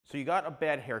So you got a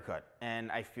bad haircut,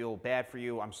 and I feel bad for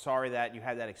you. I'm sorry that you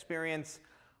had that experience.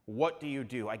 What do you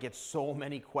do? I get so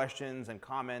many questions and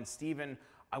comments. Steven,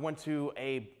 I went to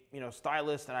a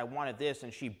stylist and I wanted this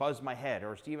and she buzzed my head.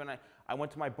 Or Steven, I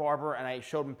went to my barber and I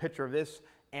showed him a picture of this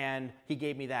and he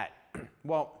gave me that.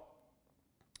 Well,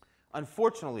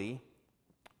 unfortunately,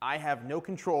 I have no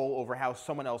control over how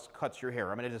someone else cuts your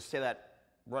hair. I'm going to just say that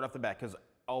right off the bat because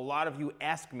a lot of you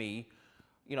ask me,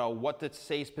 what to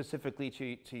say specifically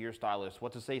to your stylist,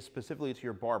 what to say specifically to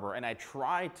your barber, and I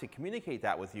try to communicate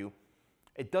that with you.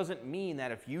 It doesn't mean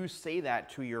that if you say that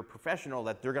to your professional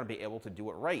that they're going to be able to do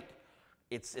it right.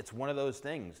 It's one of those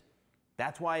things.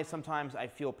 That's why sometimes I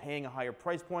feel paying a higher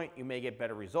price point, you may get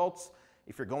better results.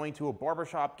 If you're going to a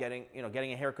barbershop getting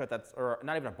a haircut that's, or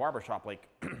not even a barbershop, like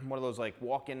one of those like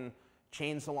walk-in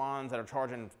chain salons that are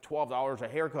charging $12 a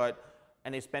haircut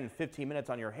and they spend 15 minutes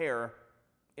on your hair,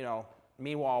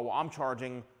 meanwhile I'm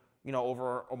charging,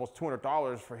 over almost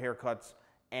 $200 for haircuts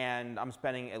and I'm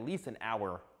spending at least an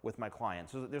hour with my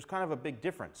clients. So there's kind of a big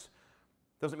difference.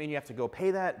 Doesn't mean you have to go pay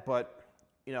that, but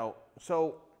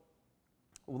so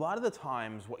a lot of the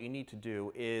times what you need to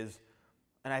do is,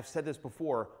 and I've said this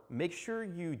before, make sure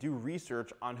you do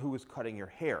research on who is cutting your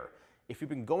hair. If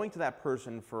you've been going to that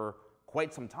person for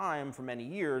quite some time, for many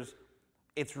years,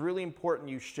 it's really important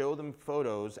you show them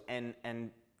photos and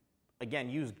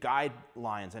again, use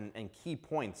guidelines and key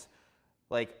points.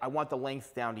 Like, I want the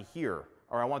length down to here,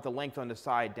 or I want the length on the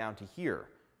side down to here.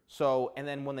 So, and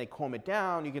then when they comb it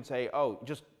down, you can say, oh,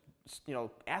 just,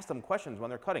 ask them questions when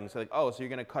they're cutting. So like, oh, so you're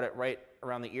gonna cut it right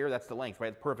around the ear? That's the length,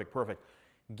 right? Perfect, perfect.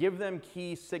 Give them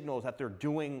key signals that they're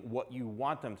doing what you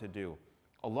want them to do.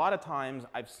 A lot of times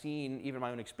I've seen, even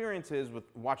my own experiences with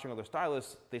watching other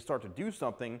stylists, they start to do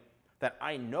something that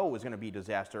I know is gonna be a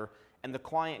disaster, and the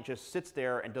client just sits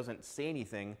there and doesn't say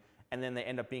anything, and then they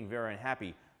end up being very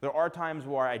unhappy. There are times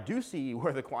where I do see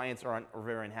where the clients are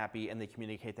very unhappy and they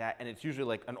communicate that, and it's usually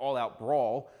like an all-out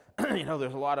brawl.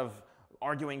 There's a lot of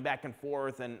arguing back and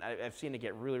forth, and I've seen it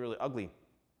get really, really ugly.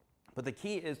 But the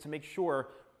key is to make sure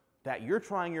that you're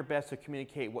trying your best to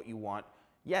communicate what you want.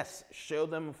 Yes, show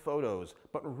them photos,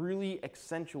 but really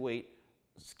accentuate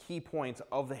key points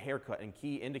of the haircut and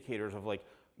key indicators of like,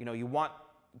 you want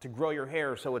to grow your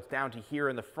hair so it's down to here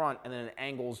in the front and then it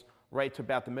angles right to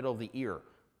about the middle of the ear.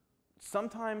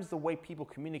 Sometimes the way people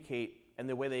communicate and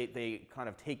the way they kind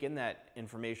of take in that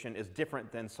information is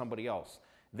different than somebody else.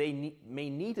 They may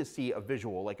need to see a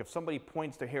visual. Like if somebody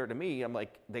points their hair to me,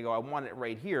 they go, I want it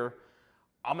right here.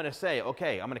 I'm gonna say,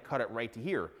 okay, I'm gonna cut it right to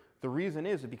here. The reason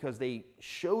is because they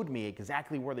showed me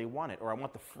exactly where they want it, or I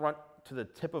want the front to the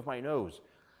tip of my nose.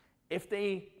 If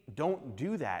they don't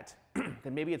do that,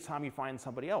 then maybe it's time you find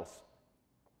somebody else.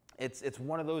 It's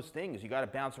one of those things. You gotta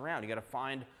bounce around, you gotta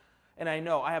find, and I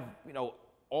know I have,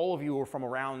 all of you are from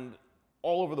around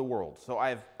all over the world. So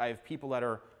I have people that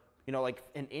are, like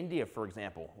in India, for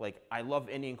example. Like, I love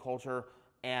Indian culture,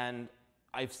 and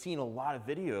I've seen a lot of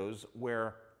videos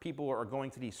where people are going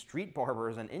to these street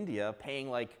barbers in India paying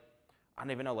like, I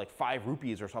don't even know, like 5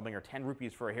 rupees or something, or 10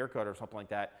 rupees for a haircut or something like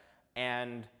that,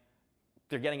 and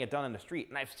they're getting it done in the street.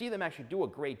 And I've seen them actually do a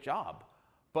great job,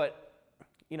 but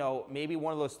maybe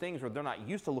one of those things where they're not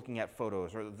used to looking at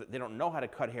photos, or they don't know how to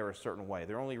cut hair a certain way.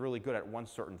 They're only really good at one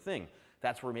certain thing.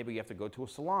 That's where maybe you have to go to a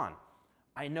salon.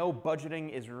 I know budgeting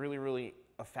is really, really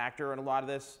a factor in a lot of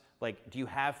this. Like, do you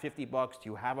have 50 bucks? Do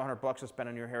you have 100 bucks to spend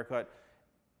on your haircut?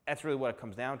 That's really what it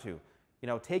comes down to.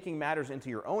 Taking matters into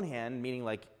your own hand, meaning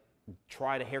like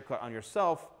try to haircut on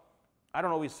yourself, I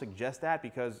don't always suggest that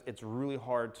because it's really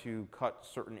hard to cut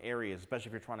certain areas, especially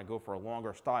if you're trying to go for a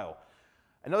longer style.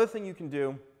 Another thing you can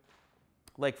do,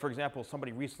 like for example,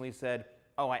 somebody recently said,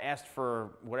 oh, I asked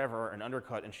for whatever, an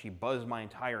undercut, and she buzzed my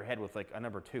entire head with like a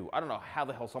number 2. I don't know how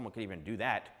the hell someone could even do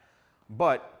that,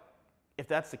 but if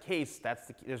that's the case,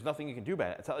 there's nothing you can do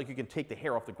about it. It's not like you can take the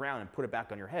hair off the ground and put it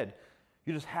back on your head.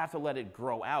 You just have to let it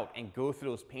grow out and go through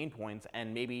those pain points,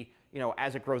 and maybe,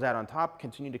 as it grows out on top,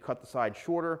 continue to cut the side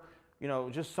shorter,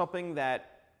 just something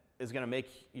that is gonna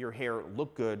make your hair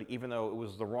look good even though it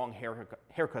was the wrong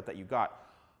haircut that you got.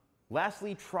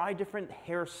 Lastly, try different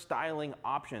hair styling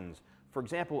options. For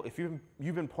example, if you've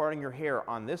been parting your hair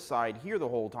on this side here the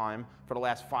whole time for the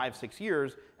last 5, 6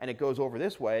 years, and it goes over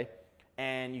this way,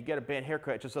 and you get a bad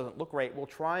haircut, it just doesn't look right, well,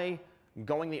 try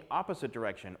going the opposite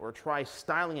direction, or try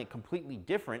styling it completely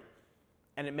different,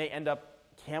 and it may end up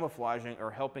camouflaging or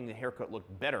helping the haircut look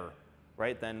better,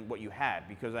 right, than what you had.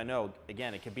 Because I know,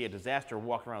 again, it can be a disaster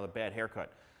walking around with a bad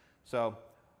haircut. So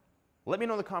let me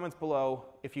know in the comments below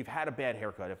if you've had a bad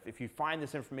haircut, if you find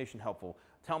this information helpful.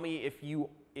 Tell me if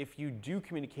you do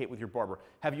communicate with your barber.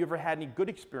 Have you ever had any good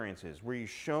experiences where you've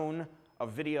shown a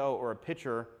video or a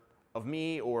picture of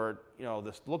me or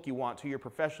this look you want to your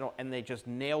professional and they just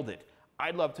nailed it.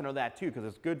 I'd love to know that too, because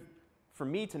it's good for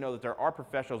me to know that there are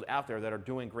professionals out there that are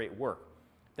doing great work.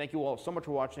 Thank you all so much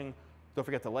for watching. Don't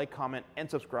forget to like, comment, and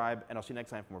subscribe, and I'll see you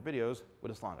next time for more videos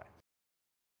with The Salon Guy.